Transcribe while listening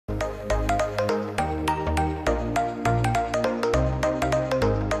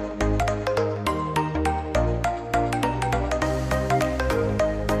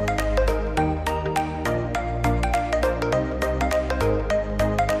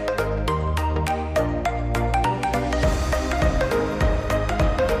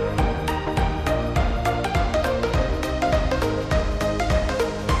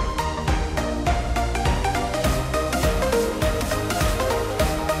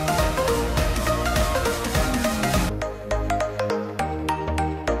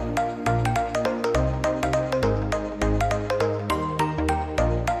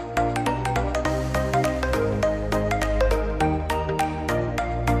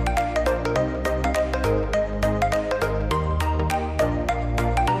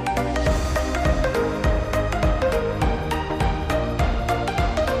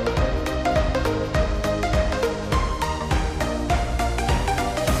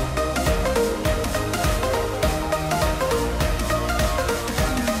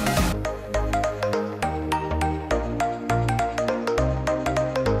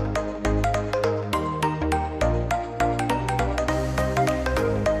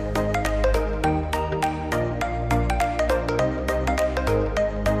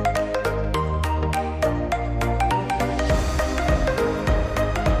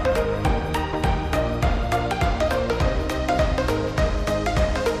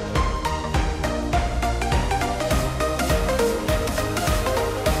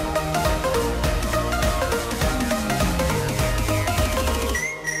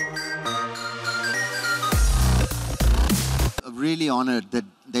honored that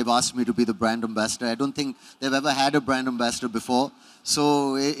they've asked me to be the brand ambassador. I don't think they've ever had a brand ambassador before.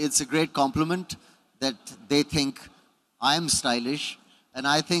 So it's a great compliment that they think I'm stylish, and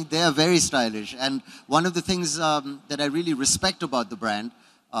I think they are very stylish. And one of the things that I really respect about the brand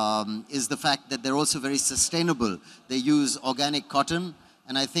is the fact that they're also very sustainable. They use organic cotton,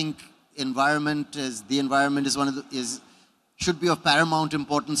 and I think the environment should be of paramount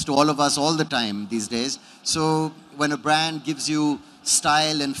importance to all of us all the time these days. So when a brand gives you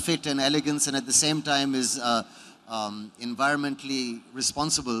style and fit and elegance, and at the same time is environmentally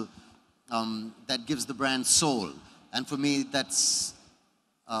responsible, that gives the brand soul. And for me, that's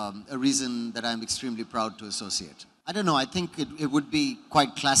a reason that I'm extremely proud to associate. I don't know, I think it would be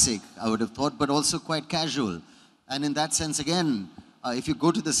quite classic, I would have thought, but also quite casual. And in that sense, again, if you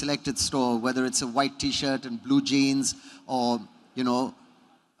go to the selected store, whether it's a white t-shirt and blue jeans, or, you know,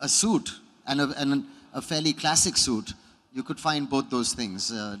 a suit and a fairly classic suit, you could find both those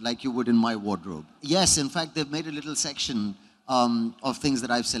things, like you would in my wardrobe. Yes, in fact, they've made a little section of things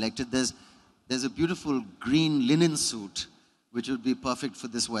that I've selected. There's a beautiful green linen suit, which would be perfect for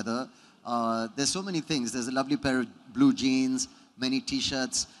this weather. There's so many things. There's a lovely pair of blue jeans, many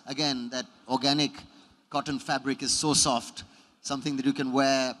t-shirts. Again, that organic cotton fabric is so soft, something that you can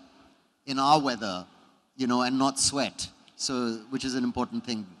wear in our weather, you know, and not sweat. So, which is an important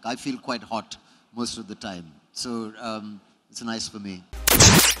thing. I feel quite hot most of the time. So, it's nice for me.